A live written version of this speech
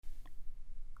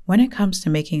When it comes to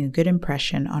making a good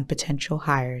impression on potential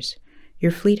hires,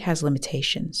 your fleet has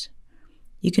limitations.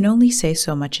 You can only say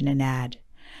so much in an ad,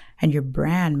 and your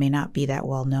brand may not be that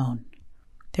well known.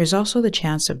 There's also the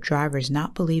chance of drivers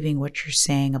not believing what you're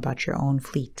saying about your own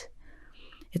fleet.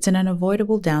 It's an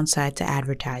unavoidable downside to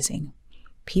advertising.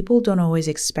 People don't always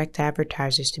expect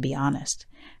advertisers to be honest,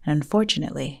 and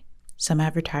unfortunately, some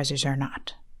advertisers are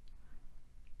not.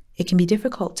 It can be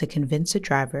difficult to convince a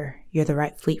driver you're the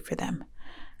right fleet for them.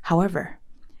 However,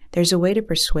 there's a way to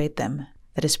persuade them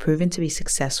that has proven to be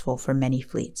successful for many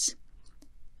fleets.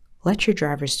 Let your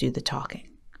drivers do the talking.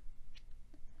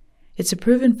 It's a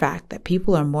proven fact that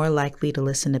people are more likely to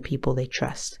listen to people they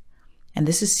trust, and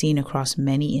this is seen across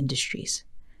many industries.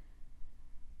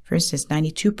 For instance,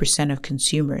 92% of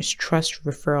consumers trust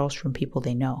referrals from people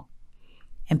they know,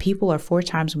 and people are 4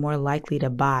 times more likely to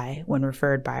buy when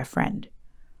referred by a friend.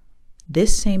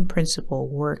 This same principle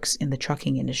works in the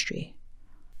trucking industry.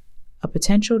 A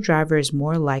potential driver is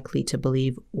more likely to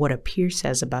believe what a peer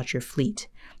says about your fleet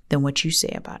than what you say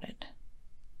about it.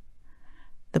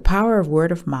 The power of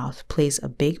word of mouth plays a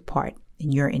big part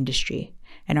in your industry,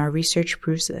 and our research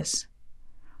proves this.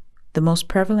 The most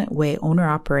prevalent way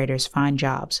owner-operators find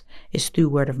jobs is through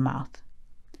word of mouth,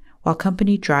 while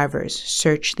company drivers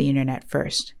search the internet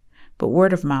first, but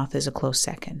word of mouth is a close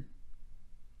second.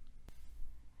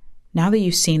 Now that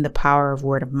you've seen the power of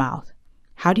word of mouth,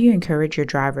 how do you encourage your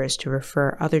drivers to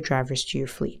refer other drivers to your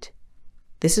fleet?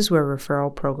 This is where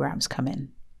referral programs come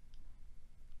in.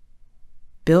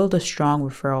 Build a strong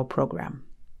referral program.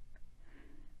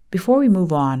 Before we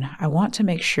move on, I want to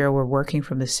make sure we're working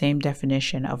from the same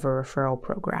definition of a referral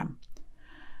program.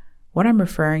 What I'm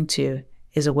referring to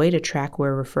is a way to track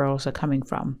where referrals are coming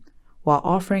from, while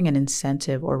offering an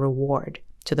incentive or reward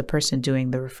to the person doing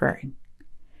the referring.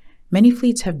 Many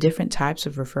fleets have different types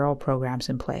of referral programs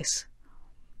in place.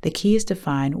 The key is to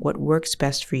find what works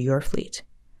best for your fleet,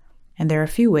 and there are a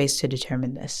few ways to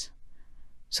determine this.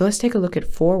 So let's take a look at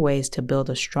 4 ways to build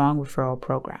a strong referral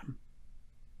program.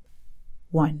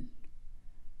 1.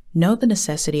 Know the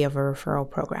necessity of a referral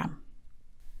program.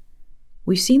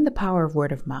 We've seen the power of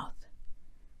word of mouth.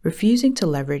 Refusing to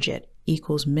leverage it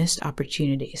equals missed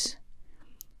opportunities.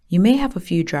 You may have a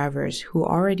few drivers who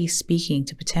are already speaking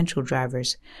to potential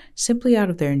drivers simply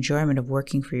out of their enjoyment of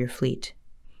working for your fleet.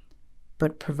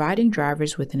 But providing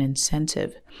drivers with an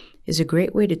incentive is a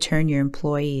great way to turn your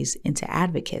employees into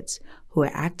advocates who are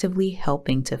actively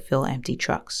helping to fill empty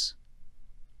trucks.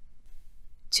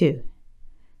 2.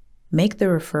 Make the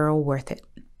referral worth it.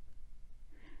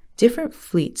 Different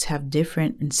fleets have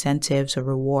different incentives or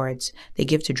rewards they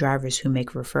give to drivers who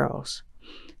make referrals.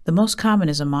 The most common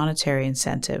is a monetary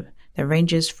incentive that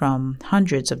ranges from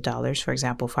hundreds of dollars, for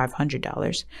example,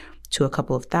 $500, to a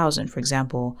couple of thousand, for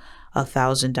example,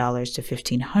 $1,000 to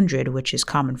 $1,500, which is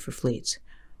common for fleets.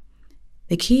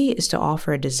 The key is to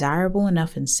offer a desirable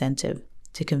enough incentive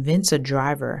to convince a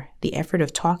driver the effort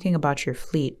of talking about your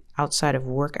fleet outside of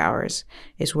work hours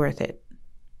is worth it.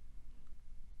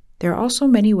 There are also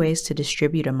many ways to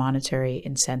distribute a monetary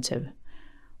incentive.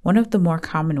 One of the more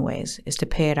common ways is to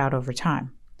pay it out over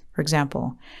time. For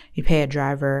example, you pay a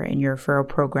driver in your referral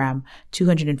program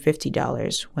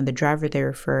 $250 when the driver they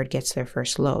referred gets their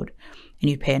first load, and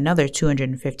you pay another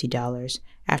 $250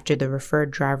 after the referred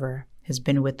driver has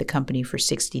been with the company for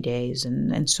 60 days,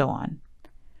 and so on.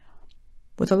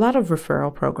 With a lot of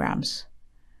referral programs,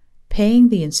 paying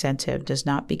the incentive does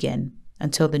not begin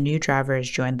until the new driver has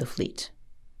joined the fleet.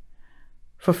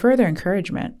 For further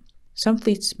encouragement, some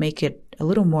fleets make it a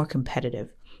little more competitive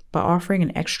by offering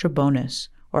an extra bonus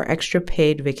or extra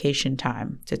paid vacation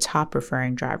time to top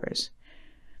referring drivers.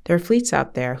 There are fleets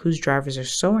out there whose drivers are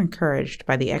so encouraged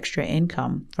by the extra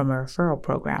income from a referral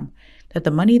program that the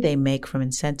money they make from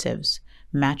incentives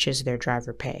matches their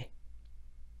driver pay.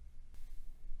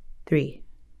 3.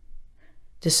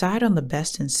 Decide on the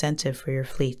best incentive for your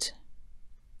fleet.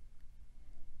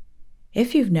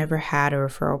 If you've never had a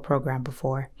referral program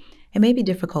before, it may be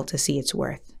difficult to see its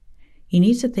worth. You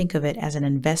need to think of it as an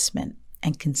investment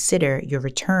and consider your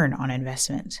return on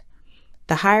investment.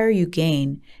 The higher you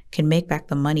gain can make back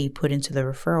the money put into the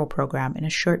referral program in a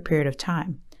short period of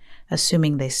time,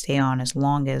 assuming they stay on as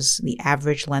long as the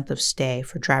average length of stay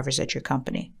for drivers at your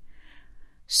company.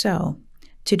 So,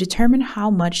 to determine how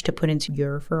much to put into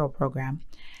your referral program,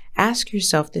 ask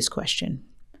yourself this question.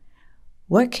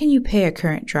 What can you pay a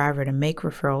current driver to make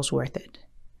referrals worth it?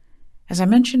 As I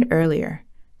mentioned earlier,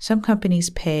 some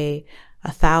companies pay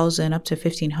 $1,000 up to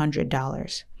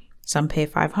 $1,500. Some pay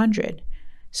 $500.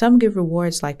 Some give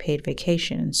rewards like paid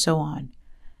vacation, and so on.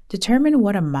 Determine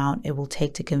what amount it will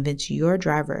take to convince your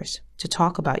drivers to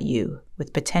talk about you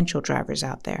with potential drivers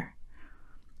out there.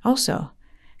 Also,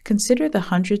 consider the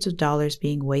hundreds of dollars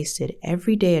being wasted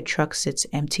every day a truck sits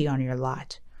empty on your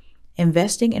lot.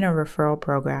 Investing in a referral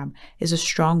program is a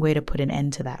strong way to put an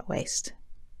end to that waste.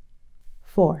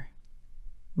 4.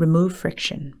 Remove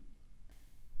friction.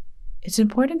 It's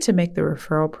important to make the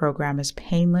referral program as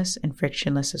painless and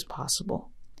frictionless as possible.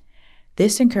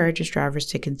 This encourages drivers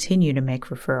to continue to make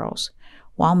referrals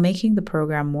while making the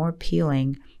program more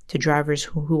appealing to drivers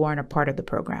who aren't a part of the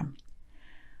program.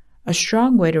 A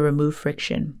strong way to remove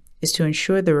friction is to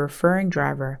ensure the referring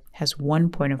driver has one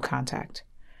point of contact.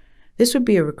 This would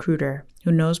be a recruiter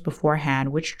who knows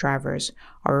beforehand which drivers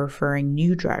are referring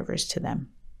new drivers to them.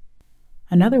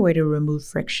 Another way to remove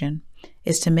friction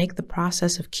is to make the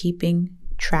process of keeping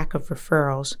track of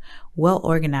referrals well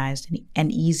organized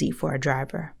and easy for a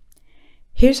driver.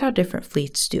 Here's how different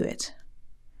fleets do it.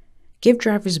 Give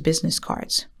drivers business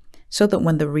cards so that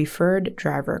when the referred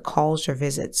driver calls or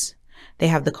visits, they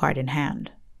have the card in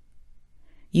hand.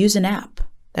 Use an app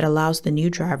that allows the new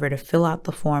driver to fill out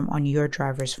the form on your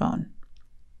driver's phone.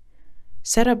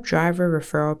 Set up driver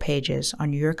referral pages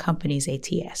on your company's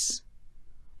ATS.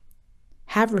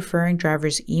 Have referring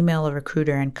drivers email a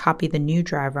recruiter and copy the new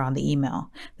driver on the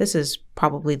email. This is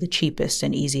probably the cheapest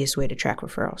and easiest way to track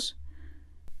referrals.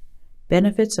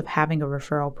 Benefits of having a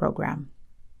referral program.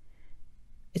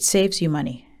 It saves you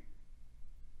money.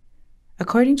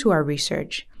 According to our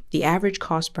research, the average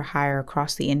cost per hire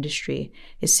across the industry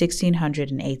is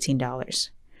 $1,618.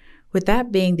 With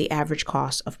that being the average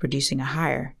cost of producing a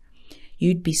hire,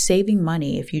 you'd be saving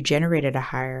money if you generated a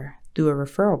hire through a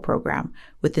referral program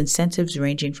with incentives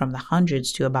ranging from the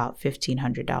hundreds to about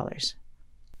 $1,500.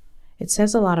 It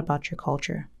says a lot about your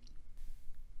culture.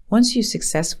 Once you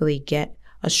successfully get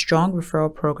a strong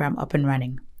referral program up and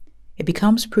running, it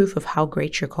becomes proof of how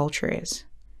great your culture is.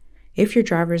 If your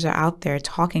drivers are out there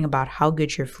talking about how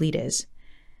good your fleet is,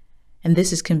 and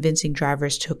this is convincing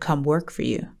drivers to come work for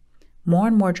you, more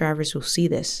and more drivers will see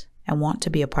this and want to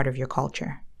be a part of your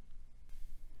culture.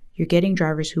 You're getting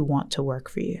drivers who want to work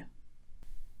for you.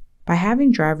 By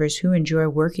having drivers who enjoy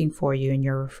working for you in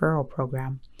your referral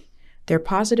program, their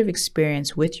positive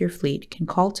experience with your fleet can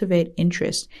cultivate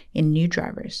interest in new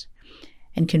drivers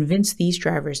and convince these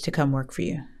drivers to come work for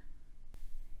you.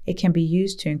 It can be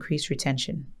used to increase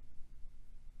retention.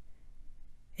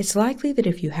 It's likely that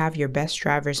if you have your best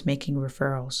drivers making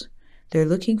referrals, they're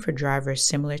looking for drivers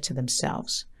similar to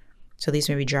themselves. So these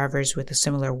may be drivers with a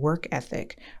similar work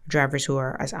ethic, drivers who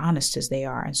are as honest as they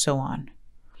are, and so on.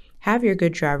 Have your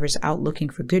good drivers out looking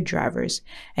for good drivers,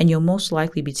 and you'll most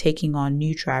likely be taking on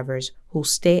new drivers who'll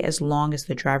stay as long as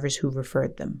the drivers who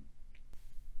referred them.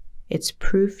 It's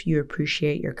proof you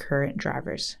appreciate your current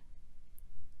drivers.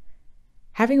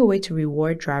 Having a way to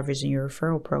reward drivers in your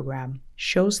referral program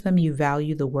shows them you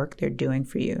value the work they're doing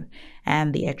for you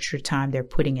and the extra time they're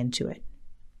putting into it.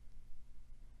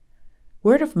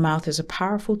 Word of mouth is a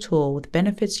powerful tool with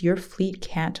benefits your fleet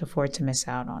can't afford to miss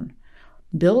out on.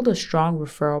 Build a strong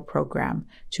referral program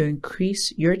to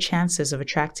increase your chances of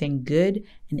attracting good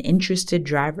and interested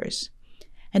drivers.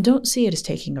 And don't see it as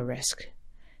taking a risk.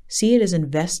 See it as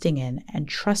investing in and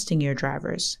trusting your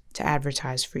drivers to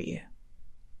advertise for you.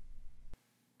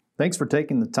 Thanks for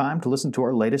taking the time to listen to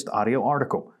our latest audio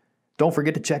article. Don't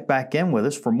forget to check back in with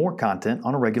us for more content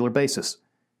on a regular basis.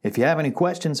 If you have any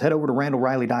questions, head over to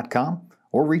randallriley.com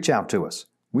or reach out to us.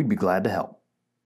 We'd be glad to help.